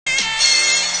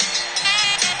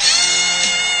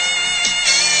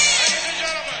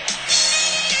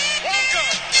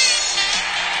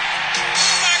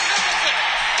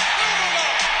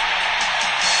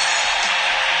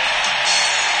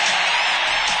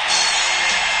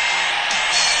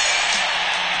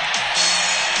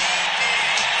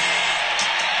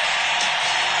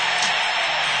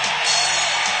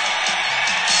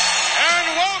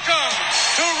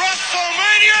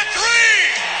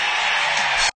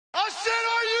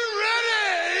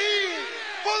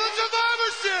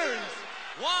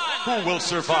Who will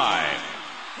survive?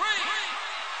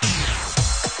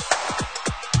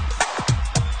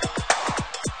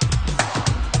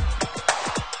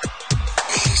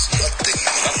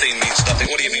 Nothing means nothing.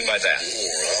 What do you mean by that?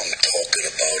 I'm talking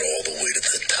about all the way to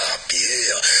the top,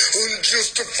 yeah.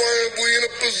 Unjustifiably in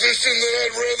a position that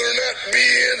I'd rather not be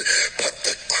in, but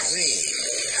the cream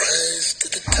will rise to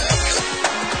the top.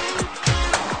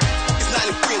 It's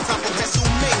 93 and time for Wrestlemania.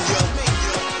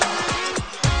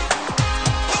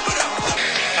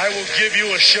 I will give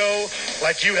you a show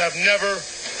like you have never,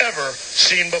 ever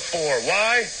seen before.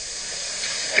 Why?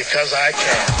 Because I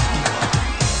can.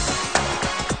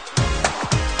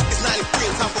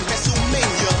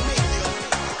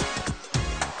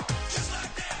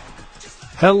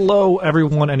 Hello,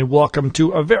 everyone, and welcome to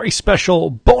a very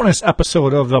special bonus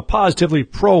episode of the Positively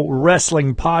Pro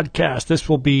Wrestling Podcast. This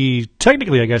will be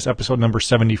technically, I guess, episode number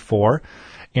 74,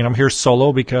 and I'm here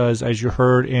solo because, as you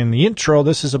heard in the intro,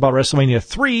 this is about Wrestlemania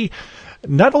 3.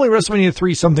 Not only Wrestlemania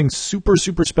 3, something super,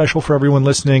 super special for everyone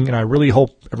listening, and I really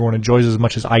hope everyone enjoys as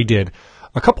much as I did.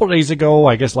 A couple of days ago,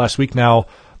 I guess last week now,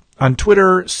 on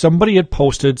Twitter, somebody had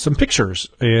posted some pictures,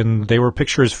 and they were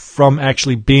pictures from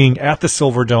actually being at the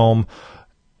Silverdome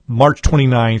March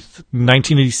 29th,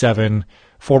 1987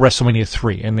 for Wrestlemania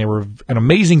 3. And they were an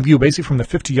amazing view, basically from the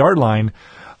 50-yard line,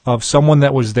 of someone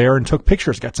that was there and took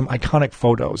pictures, got some iconic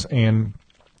photos. And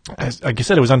like I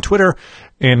said, it was on Twitter,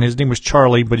 and his name was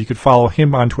Charlie, but you could follow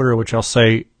him on Twitter, which I'll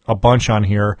say a bunch on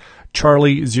here,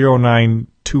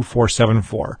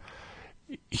 Charlie092474.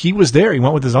 He was there. He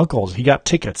went with his uncles. He got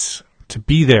tickets to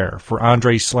be there for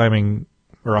Andre slamming,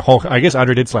 I guess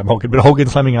Andre did slam Hogan, but Hogan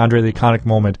slamming Andre, the iconic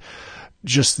moment.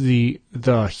 Just the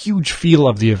huge feel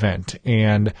of the event,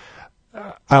 and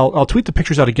I'll tweet the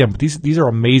pictures out again. But these are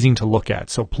amazing to look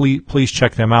at, so please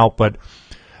check them out. But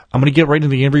I'm going to get right into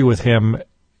the interview with him.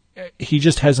 He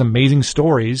just has amazing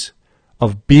stories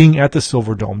of being at the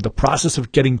Silverdome, the process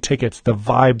of getting tickets, the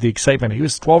vibe, the excitement. He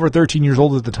was 12 or 13 years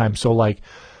old at the time, so like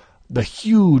the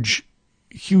huge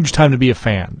time to be a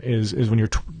fan is when you're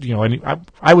and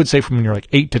I would say from when you're like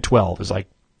 8 to 12 is like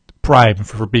prime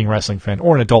for being a wrestling fan,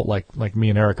 or an adult like me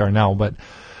and Eric are now. But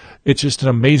it's just an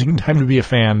amazing time to be a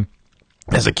fan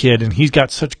as a kid, and he's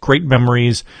got such great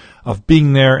memories of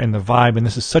being there and the vibe, and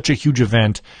this is such a huge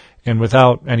event. And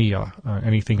without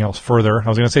anything else further, I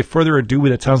was going to say further ado, but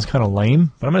that sounds kind of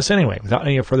lame, but I'm going to say anyway, without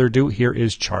any further ado, here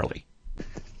is Charlie.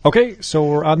 Okay, so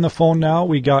we're on the phone now.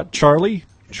 We got Charlie.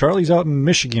 Charlie's out in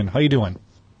Michigan. How you doing?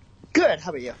 Good.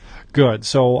 How about you? Good.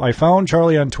 So I found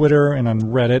Charlie on Twitter and on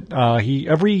Reddit.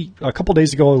 A couple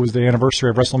days ago, it was the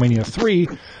anniversary of WrestleMania 3,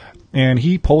 and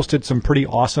he posted some pretty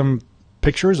awesome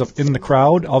pictures of in the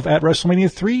crowd of at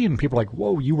WrestleMania 3, and people are like,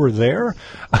 whoa, you were there?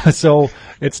 So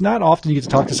it's not often you get to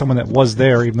talk to someone that was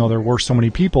there, even though there were so many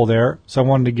people there. So I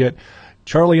wanted to get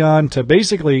Charlie on to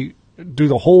basically do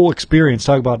the whole experience,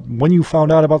 talk about when you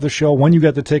found out about the show, when you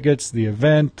got the tickets, the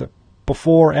event,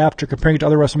 before, after, comparing it to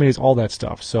other WrestleManias, all that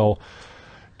stuff. So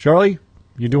Charlie,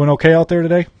 you doing okay out there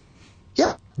today?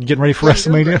 Yeah. You getting ready for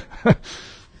WrestleMania?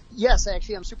 Yes,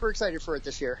 actually, I'm super excited for it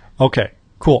this year. Okay,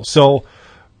 cool. So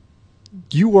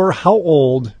you were how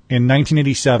old in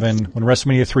 1987 when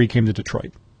WrestleMania 3 came to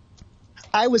Detroit?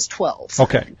 I was 12.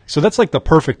 Okay, so that's like the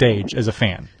perfect age as a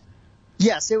fan.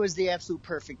 Yes, it was the absolute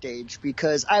perfect age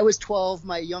because I was 12,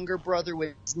 my younger brother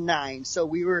was 9, so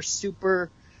we were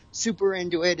super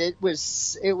into it. It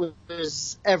was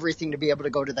everything to be able to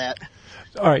go to that.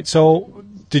 All right. So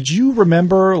did you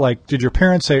remember, did your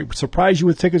parents surprise you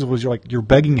with tickets? Was you're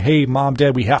begging, hey, Mom,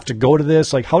 Dad, we have to go to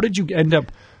this? Like, how did you end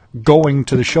up going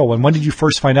to the show? And when did you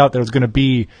first find out that it was going to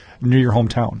be near your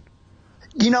hometown?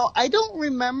 I don't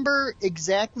remember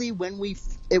exactly when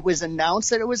it was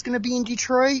announced that it was going to be in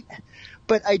Detroit,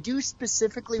 but I do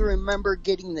specifically remember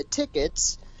getting the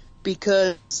tickets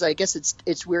because I guess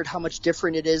it's weird how much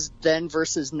different it is then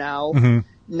versus now. Mm-hmm.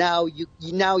 Now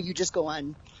you just go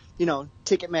on,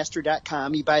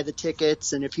 Ticketmaster.com, you buy the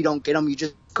tickets, and if you don't get them, you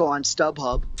just go on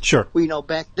StubHub. Sure. Well,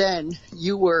 back then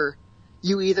you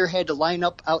either had to line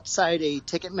up outside a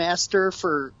Ticketmaster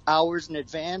for hours in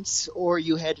advance, or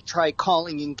you had to try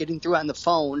calling and getting through on the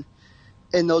phone,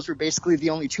 and those were basically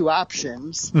the only two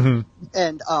options. Mm-hmm.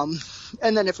 And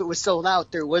then if it was sold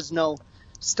out, there was no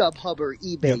StubHub or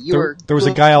eBay. Yeah, there was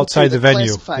a guy outside the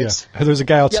venue. Yeah, there was a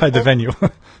guy outside the venue.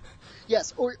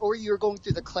 Yes, or you were going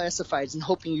through the classifieds and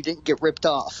hoping you didn't get ripped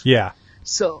off. Yeah.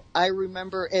 So I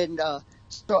remember,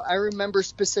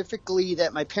 specifically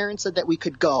that my parents said that we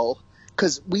could go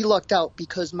because we lucked out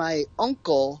because my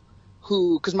uncle,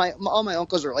 all my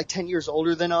uncles are like 10 years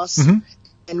older than us, mm-hmm.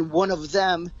 and one of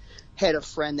them had a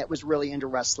friend that was really into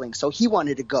wrestling, so he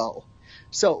wanted to go.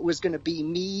 So it was going to be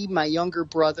me, my younger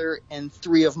brother, and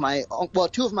two of my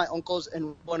uncles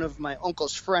and one of my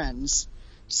uncle's friends.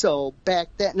 So back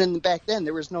then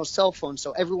there was no cell phone,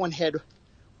 so everyone had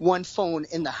one phone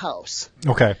in the house.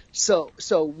 Okay. So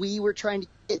we were trying to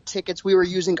get tickets. We were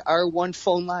using our one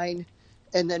phone line,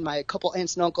 and then my couple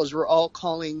aunts and uncles were all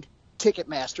calling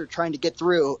Ticketmaster trying to get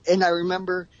through. And I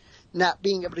remember not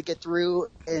being able to get through,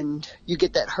 and you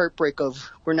get that heartbreak of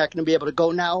we're not going to be able to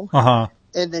go now. Uh-huh.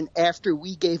 And then after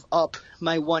we gave up,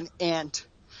 my one aunt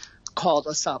called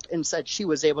us up and said she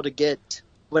was able to get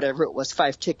whatever it was,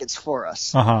 5 tickets for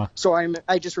us. Uh-huh. So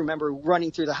I just remember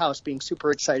running through the house being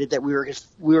super excited that we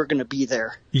were going to be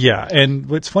there. Yeah, and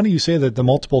it's funny you say that the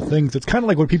multiple things. It's kind of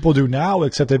like what people do now,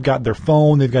 except they've got their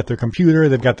phone, they've got their computer,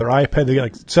 they've got their iPad, they've got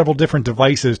like several different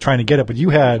devices trying to get it, but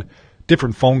you had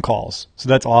different phone calls. So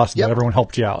that's awesome that everyone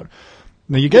helped you out.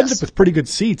 Now, you ended up with pretty good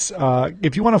seats.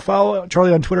 If you want to follow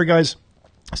Charlie on Twitter, guys,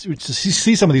 to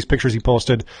see some of these pictures he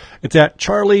posted, it's at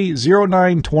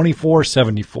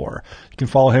Charlie092474. You can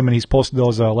follow him, and he's posted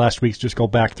those last week. Just go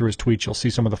back through his tweets. You'll see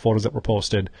some of the photos that were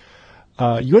posted.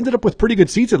 You ended up with pretty good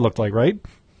seats, it looked like, right?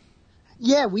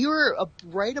 Yeah, we were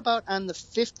right about on the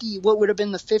 50, what would have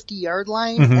been the 50-yard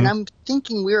line, and I'm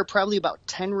thinking we were probably about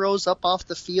 10 rows up off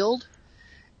the field.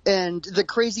 And the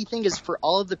crazy thing is, for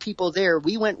all of the people there,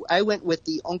 I went with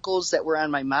the uncles that were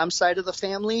on my mom's side of the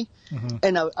family.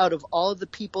 And out of all of the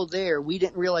people there, we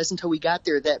didn't realize until we got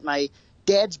there that my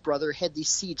dad's brother had these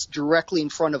seats directly in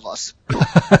front of us.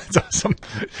 That's awesome.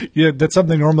 Yeah, that's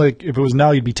something normally, if it was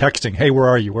now, you'd be texting, hey, where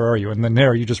are you? Where are you? And then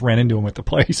there, you just ran into him at the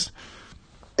place.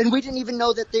 And we didn't even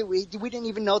know that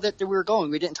we were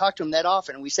going. We didn't talk to him that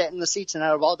often. We sat in the seats, and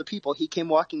out of all the people, he came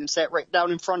walking and sat right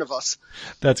down in front of us.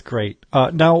 That's great.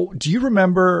 Now, do you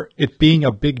remember it being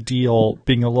a big deal,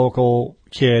 being a local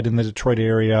kid in the Detroit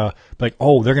area, like,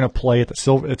 oh, they're going to play at it's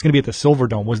going to be at the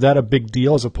Silverdome? Was that a big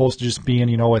deal as opposed to just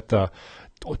being, at the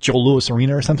Joe Louis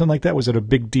Arena or something like that? Was it a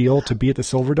big deal to be at the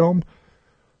Silverdome?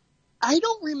 I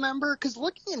don't remember, because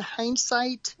looking in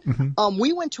hindsight,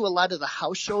 we went to a lot of the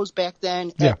house shows back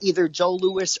then at either Joe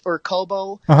Louis or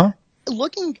Kobo.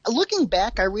 Looking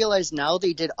back, I realize now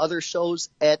they did other shows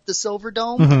at the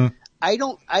Silverdome. I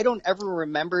don't ever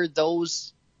remember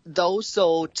those.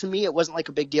 So to me, it wasn't like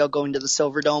a big deal going to the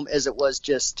Silverdome as it was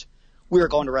just we were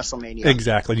going to WrestleMania.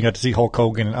 Exactly. You got to see Hulk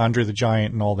Hogan and Andre the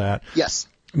Giant and all that. Yes.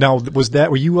 Now,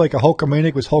 were you like a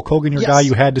Hulkamaniac? Was Hulk Hogan your guy?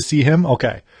 You had to see him?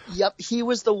 Okay. Yep, he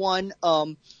was the one.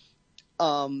 I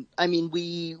mean,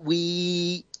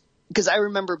 we because I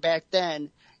remember back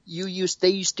then they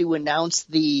used to announce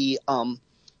the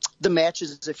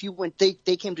matches. If you went,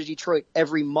 they came to Detroit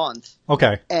every month.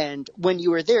 Okay. And when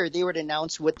you were there, they would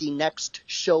announce what the next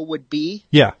show would be.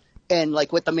 Yeah. And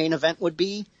like what the main event would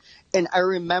be. And I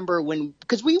remember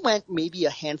because we went maybe a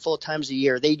handful of times a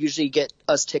year, they'd usually get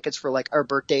us tickets for like our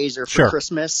birthdays or for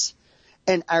Christmas.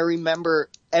 And I remember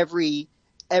every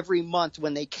month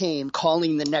when they came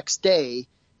calling the next day,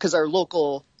 because our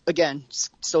local, again,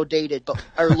 so dated, but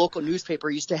our local newspaper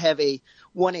used to have a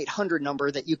 1-800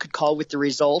 number that you could call with the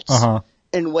results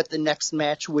and what the next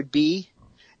match would be.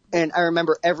 And I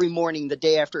remember every morning, the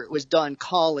day after it was done,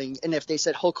 calling, and if they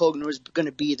said Hulk Hogan was going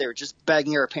to be there, just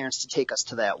begging our parents to take us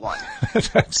to that one.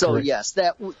 So great. Yes,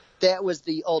 that was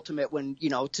the ultimate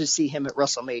to see him at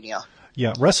WrestleMania.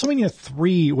 Yeah, WrestleMania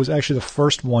 3 was actually the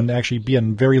first one to actually be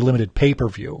on very limited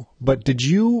pay-per-view. But did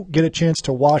you get a chance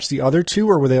to watch the other two,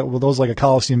 or were those like a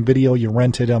Coliseum video, you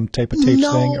rented them type of tape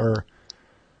thing? Or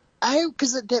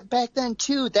because back then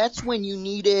too, that's when you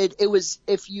needed. It was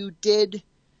if you did.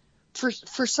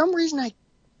 For some reason,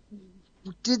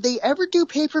 did they ever do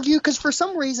pay-per-view? Because for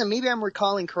some reason, maybe I'm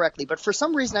recalling correctly, but for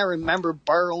some reason I remember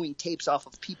borrowing tapes off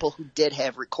of people who did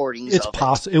have recordings of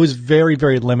it. It was very,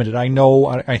 very limited. I know,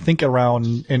 I think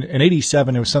around, in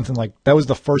 87, it was something like, that was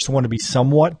the first one to be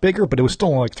somewhat bigger, but it was still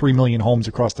only like 3 million homes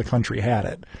across the country had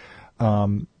it.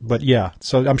 But yeah,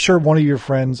 so I'm sure one of your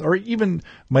friends, or even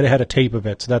might have had a tape of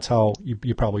it. So that's how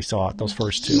you probably saw it, those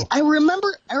first two. I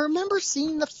remember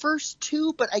seeing the first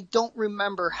two, but I don't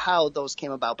remember how those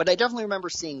came about. But I definitely remember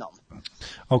seeing them.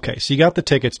 Okay, so you got the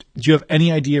tickets. Did you have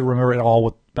any idea, remember at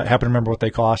all, remember what they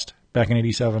cost back in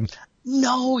 87?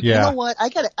 No, you know what? I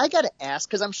gotta ask,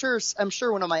 because I'm sure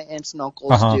one of my aunts and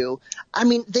uncles do. I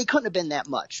mean, they couldn't have been that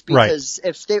much, because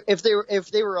if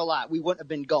they were a lot, we wouldn't have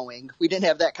been going. We didn't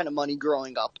have that kind of money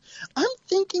growing up. I'm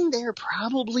thinking they're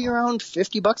probably around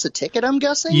 $50 a ticket, I'm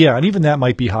guessing. Yeah, and even that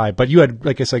might be high, but you had,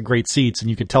 like I said, great seats, and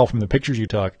you could tell from the pictures you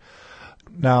took.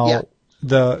 Now,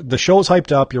 the show's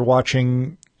hyped up. You're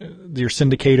watching your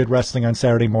syndicated wrestling on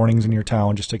Saturday mornings in your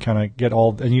town, just to kind of get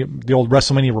the old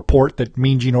WrestleMania report that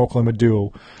Mean Gene Okerlund would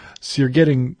do. So you're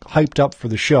getting hyped up for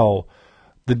the show.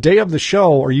 the day of the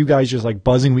show, are you guys just like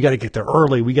buzzing? We got to get there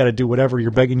early. We got to do whatever.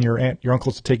 You're begging your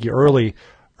uncles to take you early,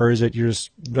 or is it you're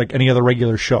just like any other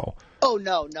regular show? Oh,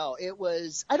 no. It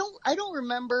was, I don't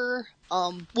remember.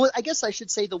 Well, I guess I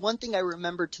should say the one thing I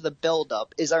remember to the build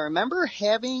up is I remember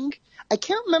I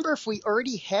can't remember if we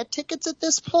already had tickets at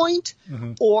this point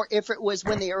or if it was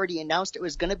when they already announced it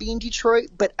was going to be in Detroit.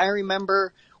 But I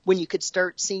remember when you could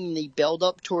start seeing the build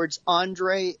up towards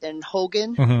Andre and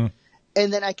Hogan.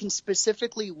 And then I can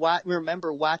specifically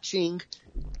remember watching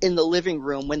in the living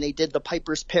room when they did the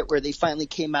Piper's Pit where they finally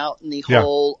came out and the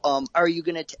whole, are you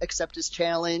going to accept his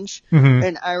challenge?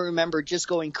 And I remember just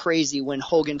going crazy when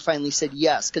Hogan finally said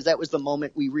yes, because that was the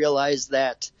moment we realized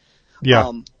that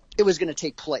it was going to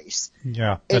take place.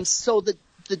 Yeah. And so the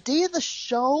day of the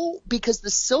show, because the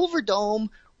Silverdome,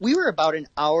 we were about an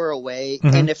hour away,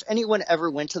 and if anyone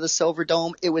ever went to the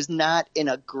Silverdome, it was not in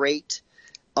a great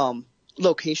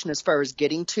location as far as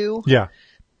getting to. Yeah.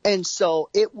 And so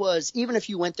it was, even if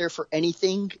you went there for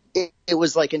anything, it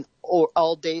was like an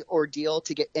all-day ordeal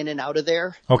to get in and out of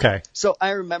there. Okay. So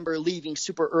I remember leaving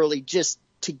super early just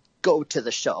to go to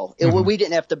the show. We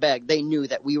didn't have to beg. They knew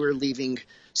that we were leaving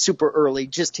super early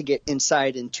just to get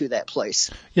inside into that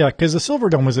place. Yeah, because the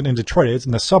Silverdome isn't in Detroit. It's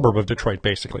in the suburb of Detroit,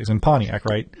 basically. It's in Pontiac,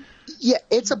 right? Yeah,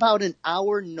 it's about an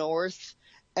hour north.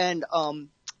 And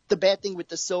the bad thing with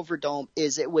the Silverdome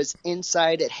is it was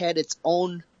inside. It had its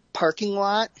own parking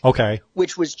lot. Okay.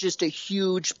 Which was just a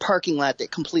huge parking lot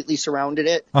that completely surrounded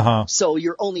it. So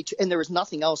you're only and there was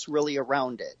nothing else really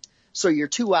around it. So your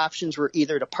two options were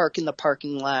either to park in the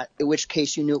parking lot, in which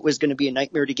case you knew it was going to be a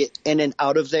nightmare to get in and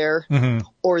out of there,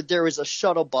 or there was a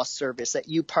shuttle bus service that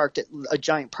you parked at a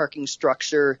giant parking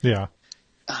structure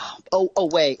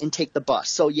away and take the bus.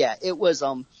 So yeah, it was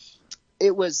not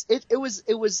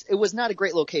a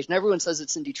great location. Everyone says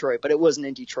it's in Detroit, but it wasn't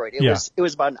in Detroit. It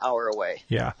was about an hour away.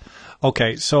 Yeah.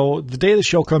 Okay. So the day of the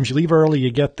show comes, you leave early,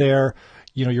 you get there,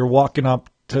 you're walking up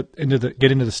to get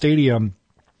into the stadium.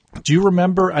 Do you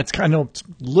remember, it's kind of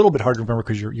a little bit hard to remember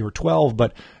because you were 12,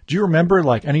 but do you remember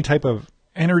like any type of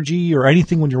energy or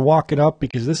anything when you're walking up?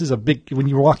 Because this is when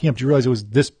you were walking up, do you realize it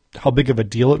was how big of a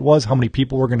deal it was? How many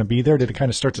people were going to be there? Did it kind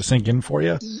of start to sink in for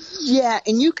you? Yeah.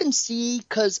 And you can see,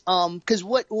 because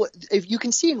what if you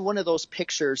can see in one of those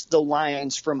pictures, the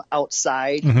lines from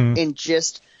outside and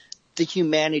just the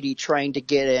humanity trying to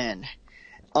get in.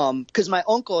 Because my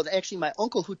uncle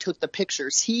who took the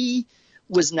pictures, he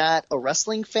was not a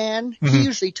wrestling fan. He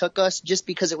usually took us just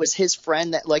because it was his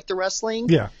friend that liked the wrestling.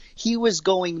 Yeah. He was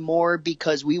going more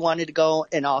because we wanted to go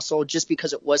and also just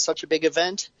because it was such a big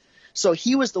event. So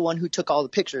he was the one who took all the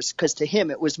pictures because to him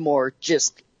it was more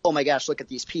just, oh my gosh, look at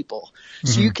these people.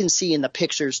 So you can see in the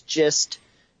pictures just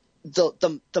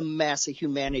the mass of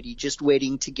humanity just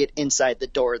waiting to get inside the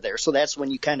door there. So that's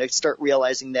when you kind of start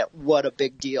realizing that what a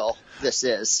big deal this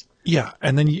is. Yeah.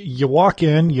 And then you walk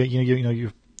in,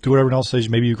 you do what everyone else says.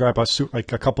 Maybe you grab a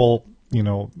couple,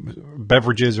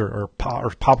 beverages or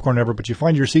popcorn, or whatever, but you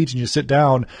find your seats and you sit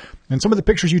down. And some of the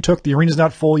pictures you took, the arena's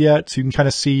not full yet, so you can kind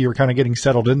of see you're kind of getting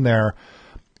settled in there.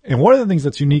 And one of the things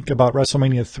that's unique about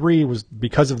WrestleMania 3 was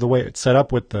because of the way it's set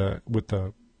up with the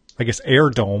I guess air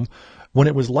dome. When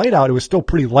it was light out, it was still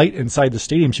pretty light inside the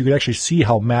stadium, so you could actually see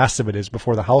how massive it is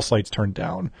before the house lights turned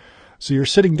down. So you're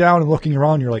sitting down and looking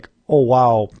around, you're like, oh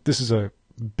wow, this is a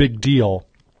big deal.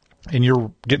 And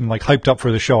you're getting like hyped up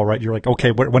for the show, right? You're like, okay,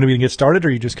 when are we going to get started? Or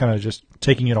are you just kind of just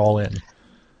taking it all in?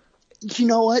 You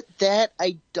know what? That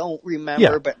I don't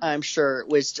remember, but I'm sure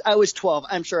I was 12.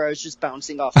 I'm sure I was just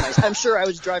bouncing off I'm sure I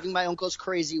was driving my uncles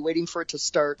crazy waiting for it to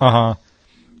start.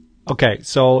 Okay.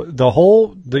 So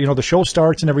the show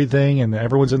starts and everything and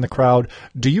everyone's in the crowd.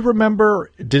 Do you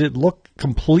remember, did it look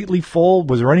completely full?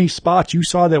 Was there any spots you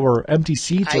saw that were empty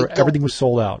seats or everything was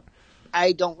sold out?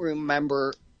 I don't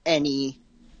remember any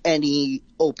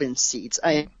open seats.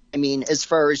 I mean, as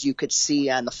far as you could see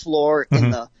on the floor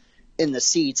in the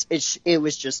seats,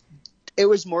 it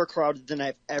was more crowded than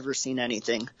I've ever seen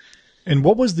anything. And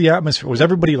what was the atmosphere? Was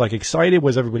everybody like excited?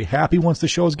 Was everybody happy once the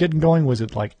show was getting going? Was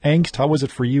it like angst? How was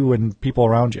it for you and people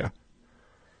around you?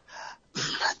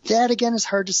 That again is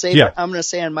hard to say, but I'm going to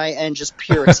say on my end, just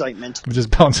pure excitement. Just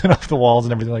bouncing off the walls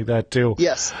and everything like that too.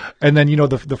 Yes. And then,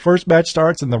 the first match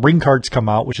starts and the ring cards come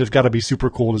out, which has got to be super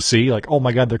cool to see. Like, oh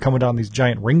my God, they're coming down these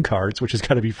giant ring cards, which has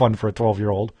got to be fun for a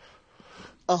 12-year-old.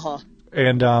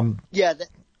 And,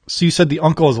 so you said the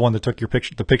uncle is the one that took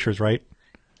the pictures, right?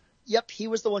 Yep. He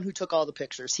was the one who took all the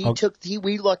pictures.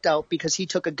 We lucked out because he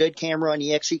took a good camera and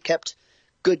he actually kept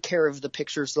good care of the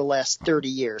pictures the last 30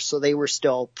 years, so they were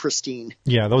still pristine.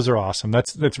 Yeah, those are awesome.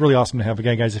 That's really awesome to have.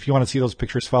 Again, guys, if you want to see those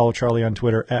pictures, follow Charlie on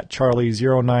Twitter at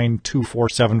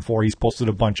Charlie092474. He's posted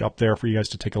a bunch up there for you guys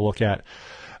to take a look at.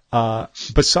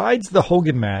 Besides the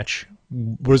Hogan match,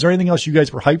 was there anything else you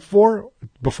guys were hyped for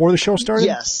before the show started?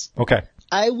 Yes. Okay.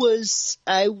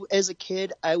 As a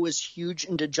kid, I was huge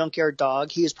into Junkyard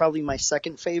Dog. He is probably my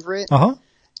second favorite. Uh-huh.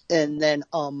 And then,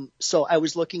 so I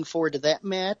was looking forward to that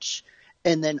match.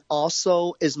 And then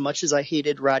also, as much as I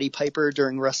hated Roddy Piper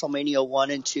during WrestleMania 1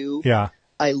 and 2, yeah,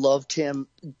 I loved him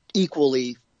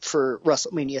equally for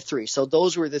WrestleMania 3. So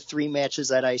those were the three matches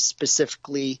that I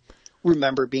specifically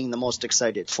remember being the most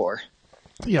excited for.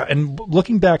 Yeah, and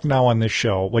looking back now on this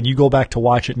show, when you go back to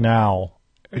watch it now,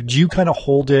 do you kind of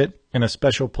hold it in a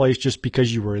special place just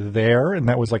because you were there and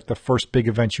that was like the first big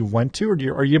event you went to, or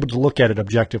are you able to look at it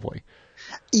objectively?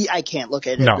 I can't look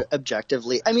at it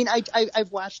objectively. I mean,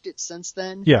 I've watched it since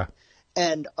then. Yeah.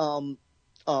 And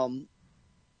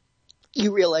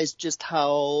you realize just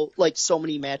how, like, so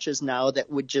many matches now that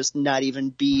would just not even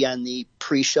be on the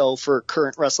pre-show for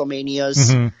current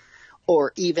WrestleManias, mm-hmm.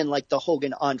 or even like the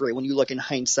Hogan Andre, when you look in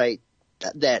hindsight,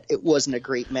 that it wasn't a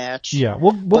great match. Yeah,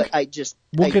 but I get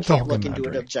can't look into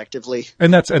it objectively.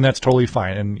 And that's totally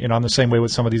fine. And you know, I'm the same way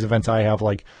with some of these events I have,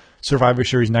 like Survivor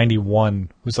Series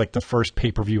 91 was like the first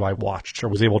pay-per-view I watched or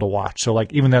was able to watch. So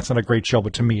like, even that's not a great show,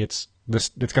 but to me it's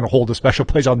going to hold a special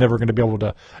place. I'm never going to be able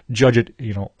to judge it,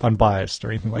 you know, unbiased or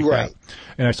anything like that.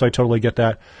 And so I totally get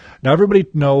that. Now everybody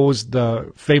knows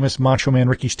the famous Macho Man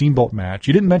Ricky Steamboat match.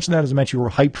 You didn't mention that as a match you were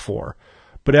hyped for,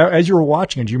 but as you were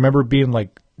watching it, do you remember being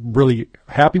like really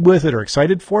happy with it or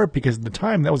excited for it? Because at the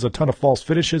time that was a ton of false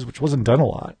finishes, which wasn't done a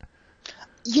lot.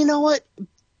 You know what?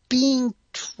 That's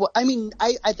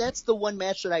the one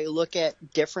match that I look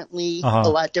at differently, a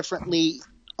lot differently,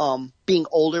 being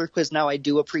older, because now I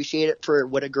do appreciate it for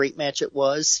what a great match it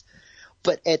was.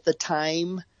 But at the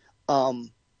time, I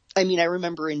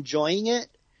remember enjoying it,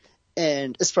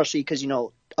 and especially because, you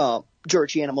know,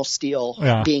 George Animal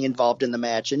Steel being involved in the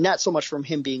match, and not so much from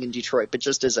him being in Detroit, but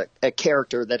just as a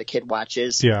character that a kid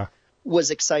watches,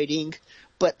 was exciting.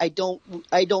 But I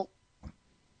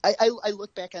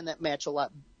look back on that match a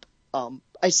lot.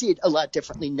 I see it a lot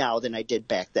differently now than I did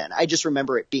back then. I just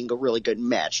remember it being a really good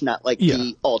match, not like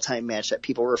the all-time match that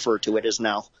people refer to it as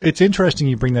now. It's interesting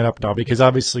you bring that up now, because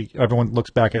obviously everyone looks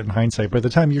back at it in hindsight, but at the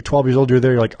time you're 12 years old, you're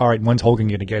there, you're like, all right, when's Hogan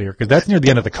going to get here? Because that's near the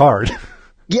end of the card.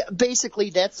 Yeah, basically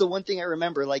that's the one thing I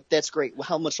remember. Like, that's great.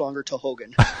 How much longer till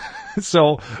Hogan?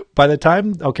 So by the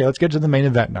time, okay, let's get to the main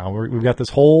event now. We've got this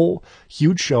whole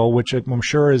huge show, which I'm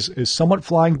sure is somewhat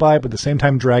flying by, but at the same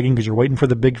time dragging, because you're waiting for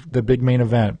the big main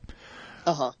event.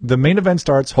 The main event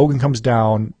starts. Hogan comes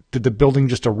down. Did the building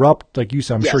just erupt? Like you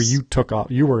said, I'm sure you took off.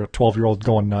 You were a 12-year-old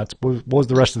going nuts. What was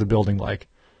the rest of the building like?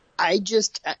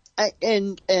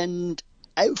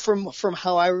 From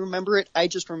how I remember it, I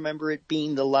just remember it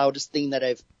being the loudest thing that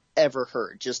I've ever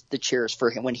heard. Just the cheers for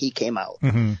him when he came out,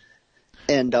 and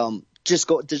just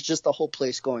the whole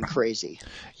place going crazy.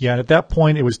 Yeah, and at that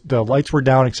point, it was the lights were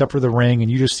down except for the ring,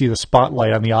 and you just see the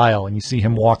spotlight on the aisle, and you see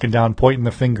him walking down, pointing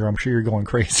the finger. I'm sure you're going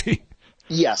crazy.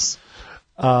 Yes.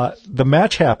 The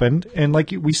match happened, and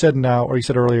like you said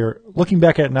earlier, looking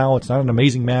back at it now, it's not an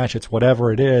amazing match. It's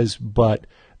whatever it is, but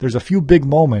there's a few big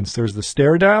moments. There's the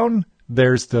stare down,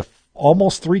 there's the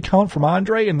almost 3 count from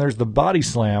Andre, and there's the body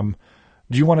slam.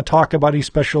 Do you want to talk about any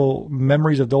special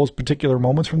memories of those particular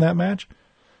moments from that match?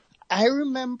 I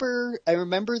remember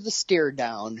the stare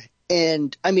down,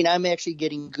 and I mean, I'm actually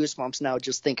getting goosebumps now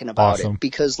just thinking about it,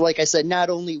 because like I said, not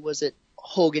only was it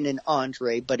Hogan and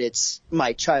Andre, but it's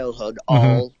my childhood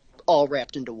all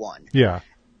wrapped into one. Yeah.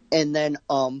 And then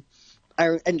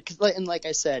and like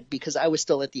I said, because I was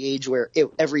still at the age where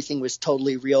everything was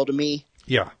totally real to me.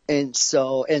 Yeah. And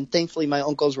thankfully my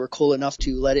uncles were cool enough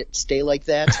to let it stay like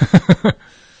that.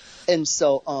 And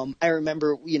so I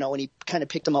remember, you know, when he kind of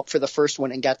picked him up for the first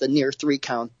one and got the near 3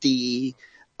 count,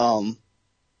 oh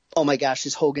my gosh,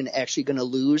 is Hogan actually going to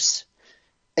lose?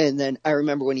 And then I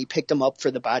remember when he picked him up for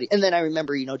the body. And then I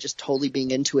remember, you know, just totally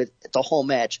being into it the whole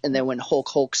match. And then when Hulk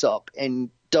hulks up and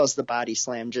does the body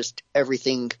slam, just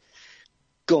everything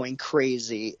going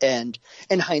crazy. And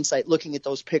in hindsight, looking at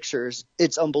those pictures,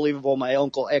 it's unbelievable. My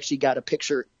uncle actually got a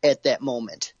picture at that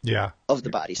moment of the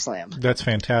body slam. That's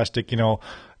fantastic. You know,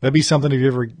 that'd be something if you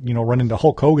ever, you know, run into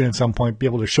Hulk Hogan at some point, be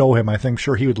able to show him. I think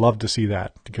sure he would love to see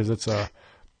that, because it's a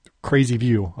crazy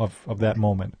view of that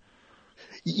moment.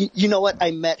 You know what? I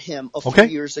met him a few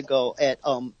years ago at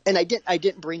and I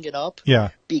didn't bring it up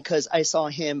because I saw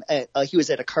him at he was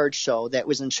at a card show that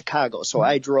was in Chicago, so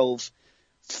I drove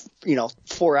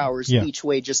 4 hours each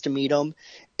way just to meet him.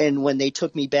 And when they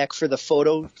took me back for the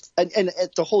photo, and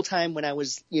at the whole time when I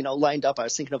was, lined up, I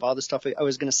was thinking of all the stuff I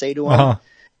was going to say to him. Uh-huh.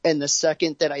 And the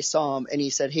second that I saw him and he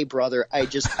said, "Hey brother," I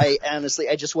honestly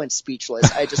just went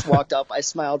speechless. I just walked up, I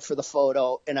smiled for the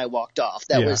photo, and I walked off.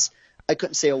 I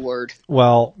couldn't say a word.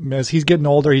 Well, as he's getting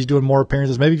older, he's doing more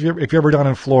appearances. Maybe if you're ever down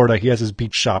in Florida, he has his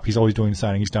beach shop. He's always doing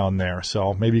signings down there.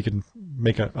 So maybe you can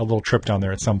make a little trip down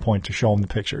there at some point to show him the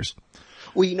pictures.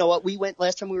 Well, you know what?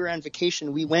 Last time we were on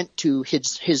vacation, we went to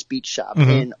his beach shop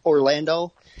in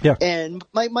Orlando. Yeah. And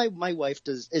my wife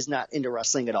is not into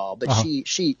wrestling at all, but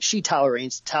she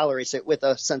tolerates it with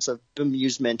a sense of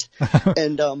amusement.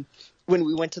 And when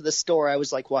we went to the store, I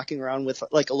was like walking around with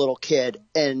like a little kid,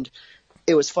 and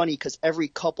it was funny because every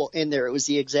couple in there, it was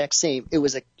the exact same. It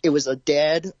was a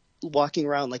dad walking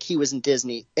around like he was in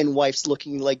Disney, and wife's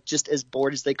looking like just as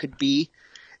bored as they could be.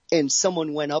 And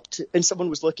someone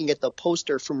was looking at the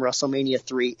poster from WrestleMania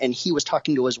 3, and he was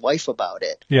talking to his wife about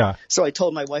it. Yeah. So I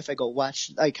told my wife, I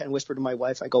kind of whispered to my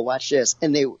wife, watch this.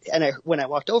 And when I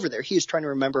walked over there, he was trying to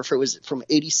remember if it was from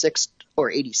 86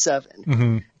 or 87.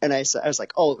 Mm-hmm. And I was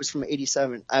like, oh, it was from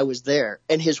 87. I was there.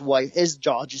 And his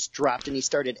jaw just dropped, and he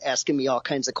started asking me all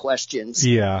kinds of questions.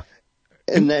 Yeah.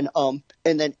 And then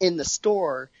in the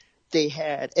store,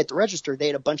 at the register, they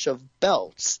had a bunch of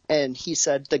belts, and he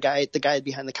said the guy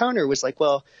behind the counter was like,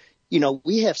 well,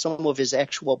 we have some of his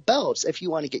actual belts. If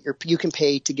you want to you can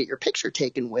pay to get your picture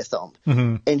taken with them.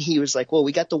 Mm-hmm. And he was like, well,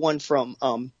 we got the one from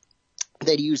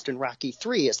that he used in Rocky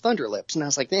 3 as Thunder Lips. And I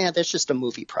was like, that's just a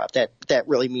movie prop. That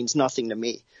really means nothing to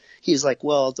me. He's like,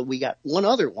 well, we got one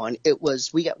other one.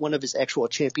 We got one of his actual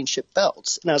championship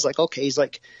belts. And I was like, okay. He's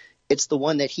like, it's the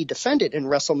one that he defended in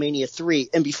WrestleMania 3.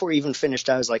 And before he even finished,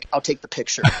 I was like, I'll take the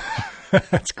picture.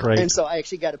 That's great. And so I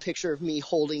actually got a picture of me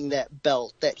holding that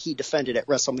belt that he defended at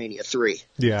WrestleMania 3.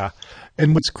 Yeah.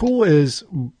 And what's cool is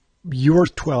you were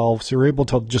 12, so you're able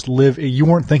to just live. You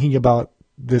weren't thinking about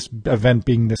this event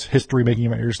being this history-making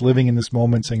event. You're just living in this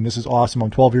moment saying, this is awesome.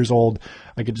 I'm 12 years old.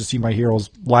 I get to see my heroes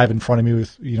live in front of me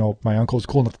with, my uncle's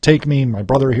cool enough to take me. My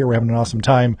brother here, we're having an awesome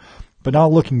time. But now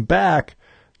looking back,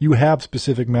 you have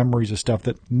specific memories of stuff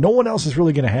that no one else is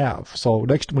really going to have. So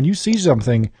when you see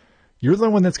something, you're the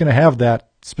one that's going to have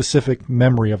that specific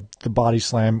memory of the body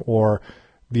slam or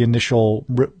the initial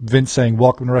Vince saying,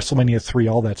 "Welcome to WrestleMania 3,"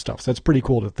 all that stuff. So that's pretty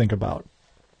cool to think about.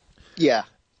 Yeah.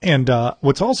 And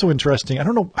what's also interesting, I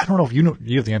don't know if you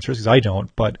have the answers because I don't,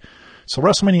 but so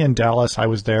WrestleMania in Dallas, I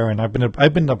was there, and I've been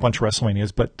to a bunch of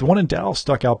WrestleManias, but the one in Dallas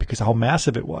stuck out because of how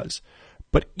massive it was.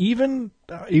 But even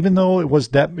though it was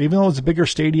a bigger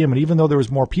stadium, and even though there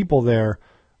was more people there,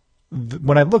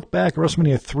 when I look back at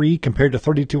WrestleMania 3 compared to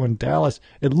 32 in Dallas,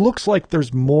 it looks like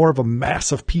there's more of a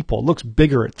mass of people. It looks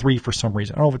bigger at 3 for some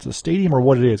reason. I don't know if it's the stadium or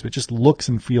what it is, but it just looks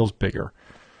and feels bigger.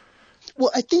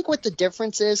 Well, I think what the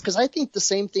difference is, because I think the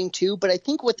same thing too, but I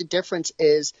think what the difference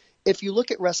is, if you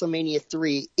look at WrestleMania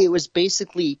 3, it was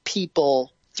basically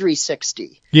people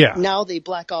 360. Yeah. Now they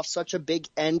black off such a big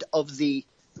end of the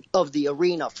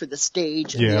arena for the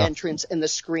stage and the entrance and the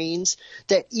screens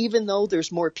that even though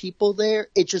there's more people there,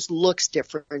 it just looks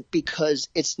different because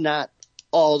it's not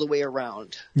all the way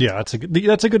around. Yeah, that's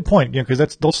a good point.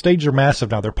 Because those stages are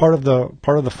massive now. They're part of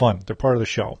the fun. They're part of the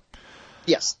show.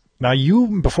 Yes. Now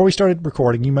before we started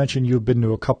recording, you mentioned you've been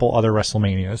to a couple other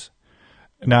WrestleManias.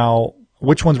 Now,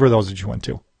 which ones were those that you went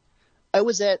to? I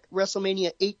was at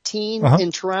WrestleMania 18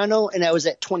 in Toronto, and I was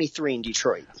at 23 in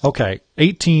Detroit. Okay.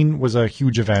 18 was a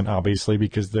huge event, obviously,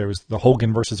 because there was the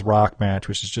Hogan versus Rock match,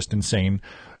 which is just insane.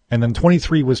 And then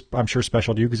 23 was, I'm sure,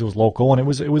 special to you because it was local, and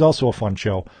it was also a fun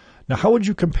show. Now, how would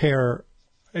you compare,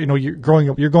 you're going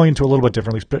into a little bit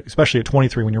differently, especially at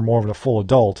 23 when you're more of a full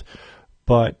adult,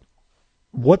 but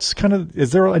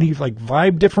is there any like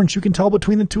vibe difference you can tell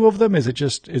between the two of them? Is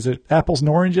it apples and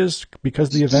oranges because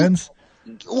of the events?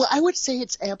 Well, I would say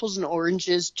it's apples and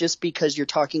oranges just because you're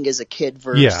talking as a kid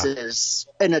versus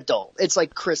an adult. It's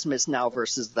like Christmas now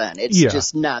versus then. It's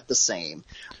just not the same.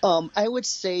 I would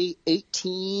say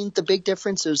 18, the big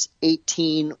difference is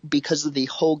 18 because of the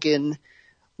Hogan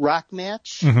Rock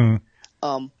match.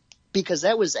 Mm-hmm. Because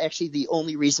that was actually the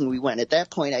only reason we went. At that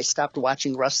point, I stopped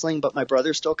watching wrestling, but my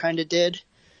brother still kind of did.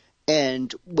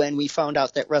 And when we found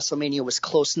out that WrestleMania was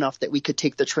close enough that we could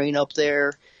take the train up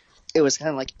there, it was kind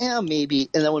of like, maybe.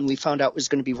 And then when we found out it was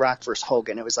going to be Rock versus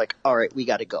Hogan, it was like, all right, we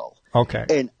got to go. Okay.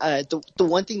 And the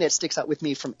one thing that sticks out with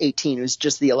me from 18 was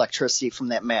just the electricity from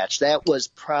that match. That was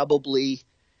probably,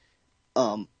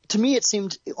 to me, it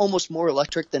seemed almost more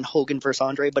electric than Hogan versus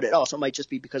Andre, but it also might just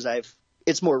be because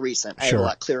it's more recent. I have a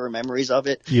lot clearer memories of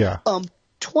it. Yeah.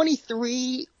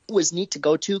 23 was neat to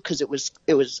go to because it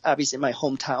was obviously my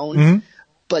hometown.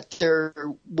 but there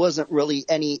wasn't really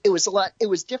any. It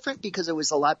was different because it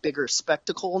was a lot bigger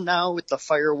spectacle now with the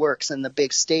fireworks and the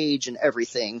big stage and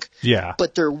everything. Yeah.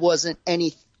 But there wasn't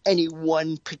any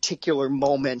one particular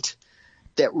moment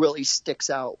that really sticks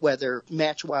out, whether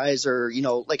match wise or,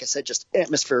 like I said, just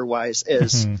atmosphere wise,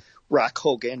 as Rock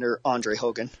Hogan or Andre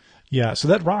Hogan. Yeah. So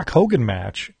that Rock Hogan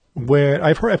match, where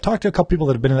I've talked to a couple people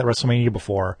that have been in that WrestleMania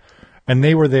before, and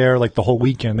they were there like the whole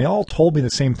weekend. They all told me the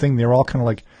same thing. They were all kind of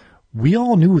like, we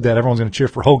all knew that everyone was going to cheer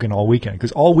for Hogan all weekend,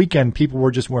 because all weekend people were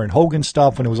just wearing Hogan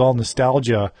stuff and it was all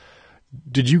nostalgia.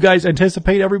 Did you guys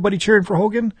anticipate everybody cheering for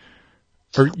Hogan?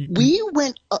 We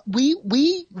went.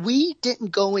 We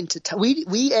didn't go into town.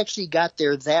 We actually got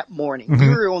there that morning. We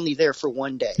were only there for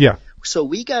one day. Yeah. So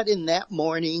we got in that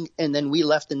morning and then we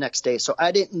left the next day. So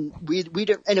I didn't. We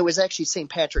didn't. And it was actually St.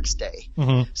 Patrick's Day.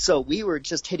 So we were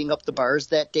just hitting up the bars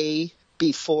that day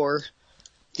before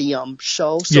the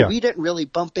show. So we didn't really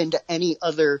bump into any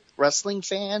other wrestling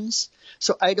fans.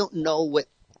 So I don't know what.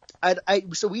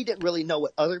 So we didn't really know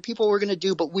what other people were going to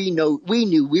do, but we knew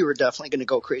we were definitely going to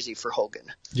go crazy for Hogan.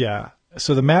 Yeah.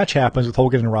 So the match happens with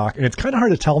Hogan and Rock, and it's kind of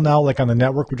hard to tell now, like on the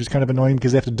network, which is kind of annoying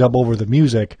because they have to dub over the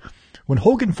music. When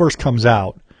Hogan first comes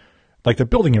out, like the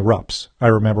building erupts. I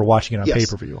remember watching it on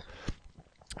pay-per-view.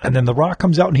 And then The Rock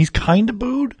comes out and he's kind of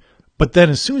booed, but then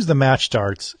as soon as the match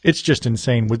starts, it's just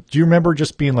insane. Do you remember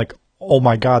just being like, oh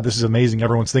my God, this is amazing.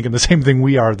 Everyone's thinking the same thing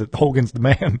we are, that Hogan's the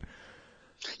man.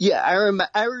 Yeah,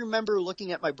 I remember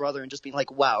looking at my brother and just being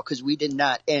like, wow, because we did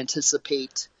not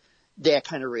anticipate that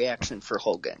kind of reaction for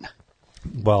Hogan.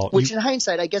 Well, which in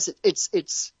hindsight, I guess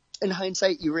it's in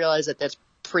hindsight, you realize that that's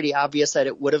pretty obvious that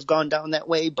it would have gone down that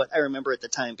way, but I remember at the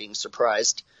time being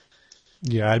surprised.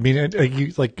 Yeah, I mean,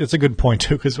 it's a good point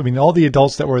too, because I mean, all the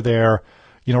adults that were there,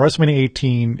 WrestleMania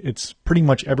 18, it's pretty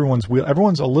much everyone's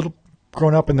a little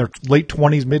grown up in their late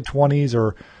 20s, mid 20s,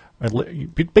 or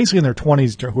basically in their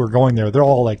 20s who are going there. They're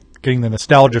all like getting the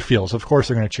nostalgia feel. So of course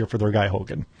they're going to cheer for their guy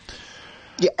Hogan.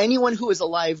 Yeah, anyone who was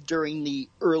alive during the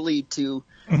early to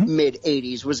mid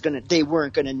 80s they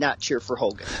weren't going to not cheer for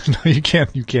Hogan. No, you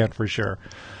can't for sure.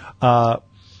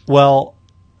 Well,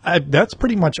 that's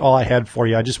pretty much all I had for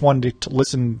you. I just wanted to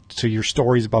listen to your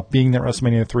stories about being there at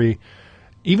WrestleMania 3.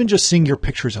 Even just seeing your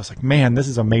pictures, I was like, man, this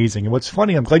is amazing. And what's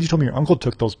funny, I'm glad you told me your uncle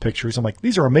took those pictures. I'm like,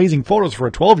 these are amazing photos for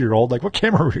a 12-year-old. Like, what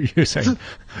camera were you using?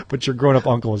 But your grown-up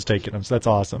uncle was taking them, so that's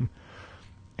awesome.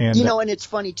 And and it's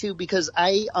funny too because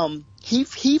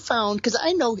he found, because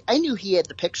I knew he had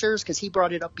the pictures because he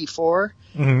brought it up before,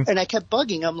 and I kept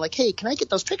bugging him like, hey, can I get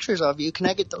those pictures of you? Can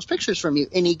I get those pictures from you?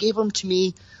 And he gave them to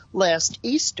me last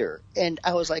Easter, and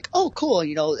I was like, oh, cool,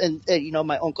 and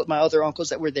my other uncles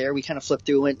that were there, we kind of flipped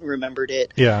through it and remembered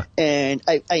it. Yeah. And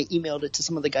I emailed it to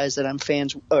some of the guys that I'm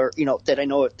fans, or that I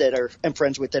know that I'm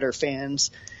friends with that are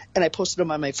fans, and I posted them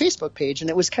on my Facebook page,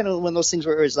 and it was kind of one of those things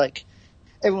where it was like,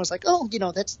 everyone was like, oh,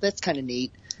 that's kind of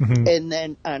neat. And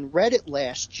then on Reddit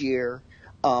last year,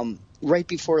 right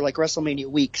before like WrestleMania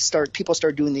week, people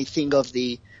started doing the thing of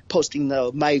posting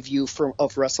my view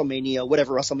of WrestleMania,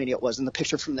 whatever WrestleMania it was, in the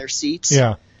picture from their seats.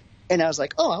 Yeah. And I was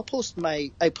like, oh, I'll post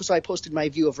I posted my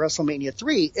view of WrestleMania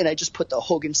 3, and I just put the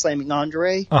Hogan slamming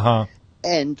Andre.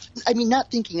 And I mean,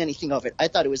 not thinking anything of it. I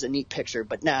thought it was a neat picture,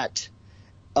 but not,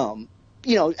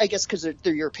 I guess because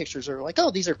they're your pictures are like, oh,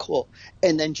 these are cool.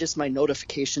 And then just my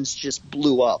notifications just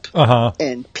blew up,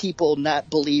 and people not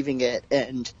believing it.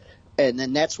 And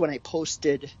then that's when I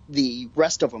posted the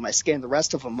rest of them. I scanned the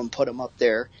rest of them and put them up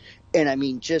there. And I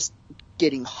mean, just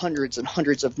getting hundreds and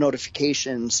hundreds of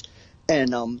notifications.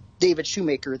 And David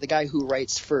Shoemaker, the guy who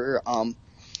writes for,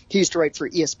 he used to write for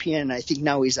ESPN. I think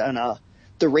now he's on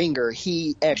The Ringer.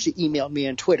 He actually emailed me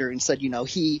on Twitter and said,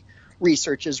 he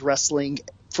researches wrestling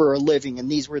for a living,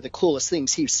 and these were the coolest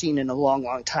things he's seen in a long,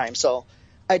 long time. So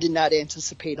I did not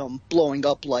anticipate them blowing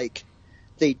up like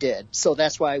they did. So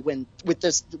that's why when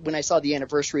I saw the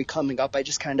anniversary coming up, I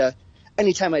just kind of,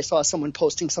 anytime I saw someone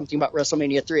posting something about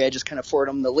WrestleMania 3, I just kind of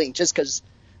forwarded them the link just because,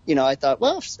 I thought,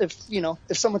 well,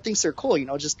 if someone thinks they're cool,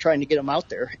 just trying to get them out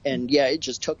there. And yeah, it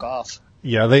just took off.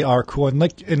 Yeah, they are cool.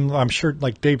 And I'm sure,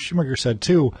 like Dave Schumacher said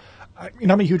too,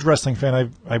 I'm a huge wrestling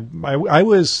fan. I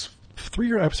was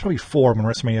I was probably 4 when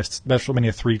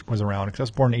WrestleMania 3 was around, because I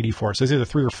was born in 84, so it's either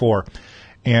 3 or 4.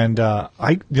 And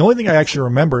the only thing I actually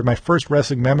remember, my first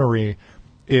wrestling memory,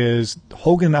 is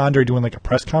Hogan and Andre doing like a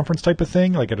press conference type of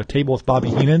thing, like at a table with Bobby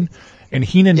Heenan, and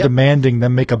Heenan demanding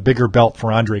them make a bigger belt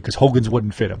for Andre because Hogan's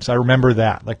wouldn't fit him. So I remember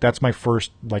that. Like, that's my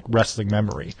first like wrestling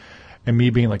memory, and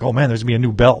me being like, oh man, there's gonna be a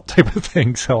new belt type of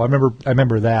thing. So I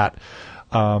remember that.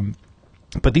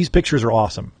 But these pictures are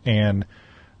awesome, and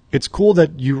it's cool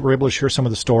that you were able to share some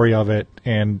of the story of it.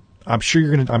 And I'm sure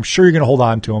you're gonna hold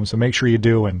on to them. So make sure you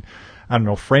do, and I don't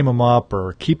know, frame them up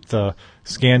or keep the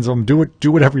scans of them.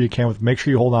 Do whatever you can with. Make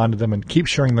sure you hold on to them and keep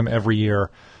sharing them every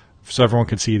year, so everyone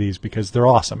can see these, because they're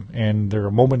awesome and they're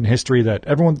a moment in history that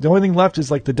everyone. The only thing left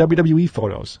is like the WWE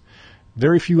photos.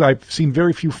 I've seen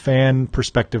very few fan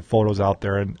perspective photos out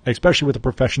there, and especially with a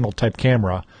professional type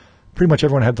camera. Pretty much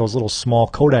everyone had those little small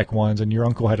Kodak ones, and your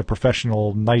uncle had a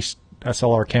professional, nice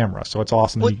SLR camera. So it's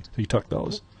awesome that he took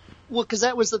those. Well, because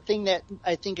that was the thing that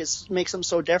I think makes them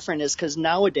so different, is because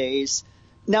nowadays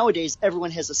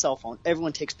everyone has a cell phone.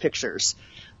 Everyone takes pictures.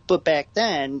 But back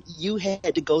then, you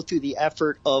had to go through the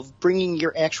effort of bringing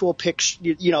your actual picture,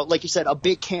 like you said, a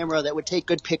big camera that would take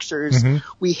good pictures. Mm-hmm.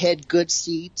 We had good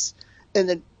seats. And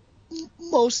then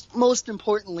most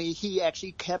importantly, he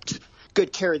actually kept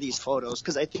good care of these photos,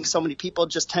 because I think so many people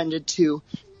just tended to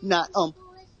not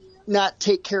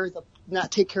take care of the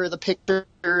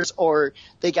pictures, or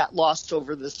they got lost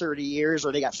over the 30 years,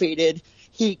 or they got faded.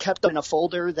 He kept them in a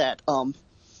folder that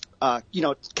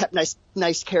kept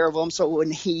nice care of them. So when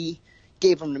he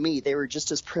gave them to me, they were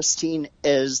just as pristine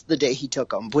as the day he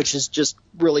took them, which is just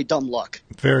really dumb luck.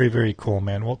 Very, very cool,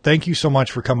 man. Well, thank you so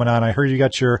much for coming on. I heard you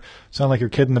got sound like your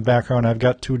kid in the background. I've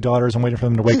got 2 daughters. I'm waiting for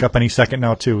them to wake up any second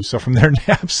now too. So from their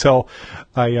nap. So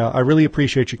I really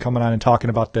appreciate you coming on and talking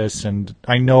about this. And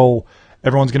I know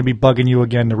everyone's going to be bugging you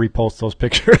again to repost those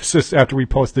pictures after we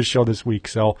post this show this week.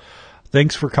 So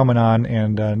thanks for coming on.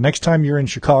 And next time you're in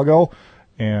Chicago,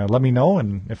 and let me know,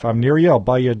 and if I'm near you, I'll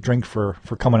buy you a drink for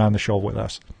coming on the show with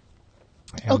us.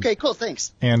 And, okay, cool,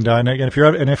 thanks. And again, if you're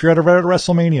at a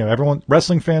WrestleMania, everyone,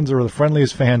 wrestling fans are the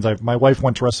friendliest fans. My wife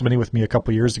went to WrestleMania with me a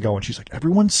couple years ago, and she's like,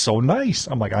 "Everyone's so nice."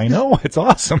 I'm like, "I know, it's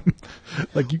awesome."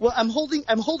 Well, I'm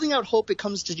holding out hope it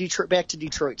comes to Detroit, back to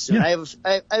Detroit soon. Yeah.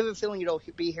 I have a feeling it'll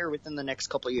be here within the next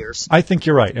couple of years. I think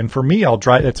you're right, and for me, I'll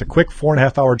drive. It's a quick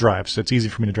 4.5 hour drive, so it's easy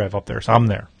for me to drive up there. So I'm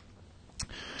there.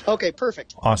 Okay,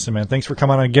 perfect. Awesome, man. Thanks for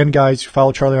coming on again, guys.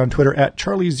 Follow Charlie on Twitter at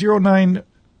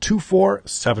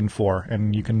Charlie092474.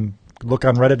 And you can look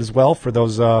on Reddit as well for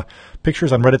those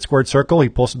pictures on Reddit Squared Circle. He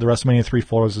posted the WrestleMania 3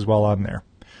 photos as well on there.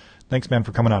 Thanks, man,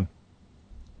 for coming on.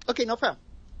 Okay, no problem.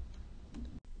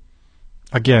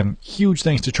 Again, huge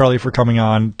thanks to Charlie for coming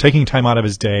on, taking time out of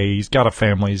his day. He's got a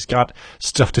family. He's got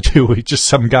stuff to do. He's just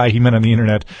some guy he met on the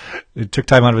internet. It took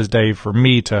time out of his day for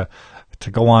me to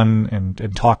go on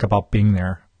and talk about being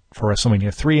there for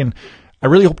WrestleMania 3. And I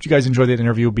really hope you guys enjoyed that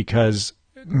interview, because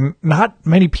not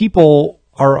many people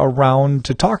are around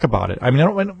to talk about it. I mean, I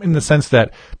don't in the sense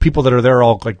that people that are there are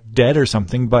all like dead or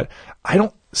something, but I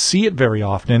don't see it very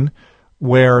often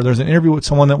where there's an interview with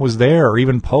someone that was there, or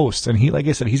even posts. And he, like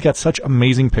I said, he's got such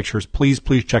amazing pictures. Please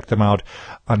check them out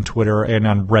on Twitter and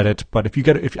on Reddit. But if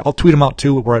I'll tweet them out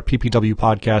too. We're at PPW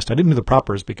Podcast. I didn't do the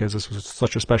propers because this was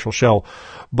such a special show,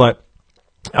 but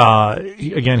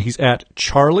he's at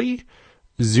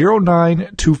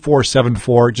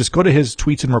Charlie092474. Just go to his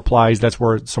tweets and replies. That's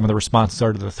where some of the responses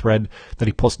are to the thread that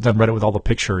he posted on Reddit with all the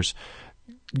pictures.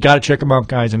 Got to check them out,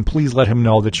 guys, and please let him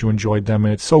know that you enjoyed them.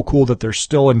 And it's so cool that they're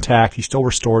still intact. He's still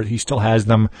restored. He still has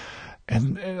them.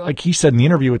 And like he said in the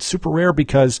interview, it's super rare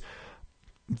because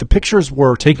the pictures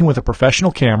were taken with a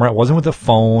professional camera. It wasn't with a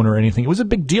phone or anything. It was a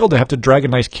big deal to have to drag a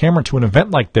nice camera to an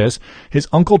event like this. His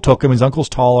uncle took him. His uncle's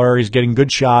taller. He's getting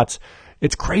good shots.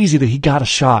 It's crazy that he got a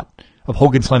shot of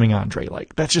Hogan slamming Andre.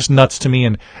 Like, that's just nuts to me.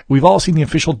 And we've all seen the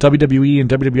official WWE and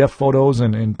WWF photos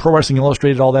and Pro Wrestling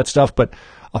Illustrated, all that stuff. But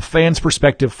a fan's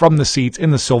perspective from the seats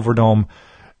in the Silverdome,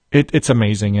 it's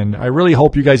amazing. And I really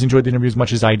hope you guys enjoyed the interview as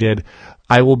much as I did.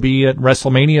 I will be at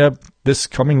WrestleMania this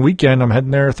coming weekend. I'm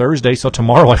heading there Thursday, so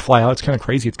tomorrow I fly out. It's kind of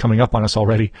crazy. It's coming up on us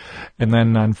already. And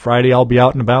then on Friday I'll be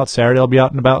out and about. Saturday I'll be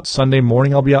out and about. Sunday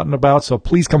morning I'll be out and about. So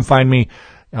please come find me.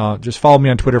 Just follow me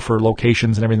on Twitter for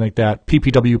locations and everything like that.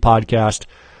 PPW Podcast.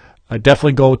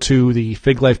 Definitely go to the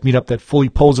Fig Life meetup that Fully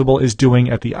Posable is doing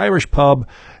at the Irish Pub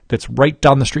that's right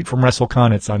down the street from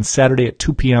WrestleCon. It's on Saturday at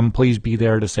 2 p.m. Please be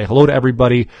there to say hello to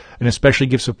everybody and especially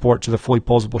give support to the Fully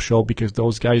Posable show, because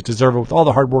those guys deserve it with all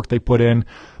the hard work they put in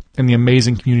and the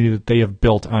amazing community that they have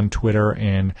built on Twitter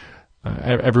and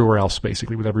everywhere else,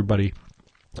 basically, with everybody.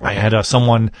 I had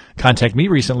someone contact me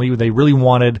recently. They really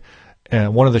wanted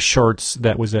one of the shirts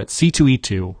that was at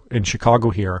C2E2 in Chicago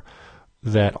here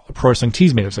that Pro Wrestling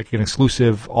Tees made. It was like an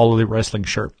exclusive All Elite Wrestling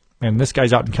shirt. And this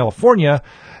guy's out in California,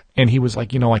 and he was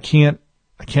like, I can't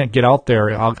get out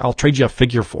there. I'll trade you a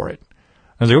figure for it.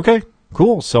 I was like, okay,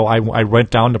 cool. So I went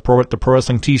down to the Pro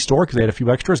Wrestling Tees store because they had a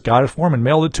few extras, got it for him, and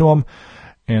mailed it to him.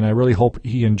 And I really hope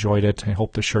he enjoyed it. I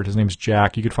hope the shirt. His name's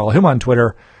Jack. You could follow him on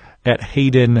Twitter at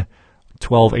Hayden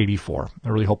 $12.84. I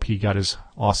really hope he got his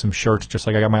awesome shirt, just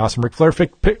like I got my awesome Ric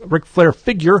Flair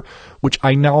figure, which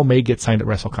I now may get signed at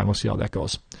WrestleCon. We'll see how that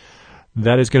goes.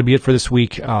 That is going to be it for this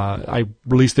week. I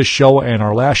released this show and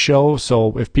our last show,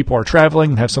 so if people are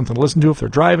traveling and have something to listen to if they're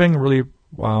driving, really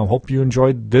hope you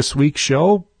enjoyed this week's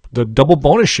show, the double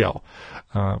bonus show.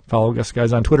 Follow us,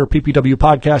 guys, on Twitter, PPW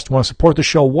Podcast. Want to support the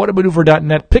show,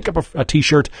 whatamaneuver.net. Pick up a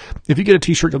T-shirt. If you get a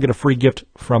T-shirt, you'll get a free gift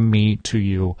from me to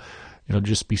you. It'll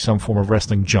just be some form of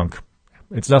wrestling junk.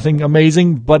 It's nothing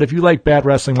amazing, but if you like bad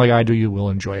wrestling like I do, you will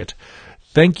enjoy it.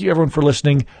 Thank you, everyone, for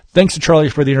listening. Thanks to Charlie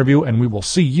for the interview, and we will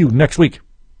see you next week.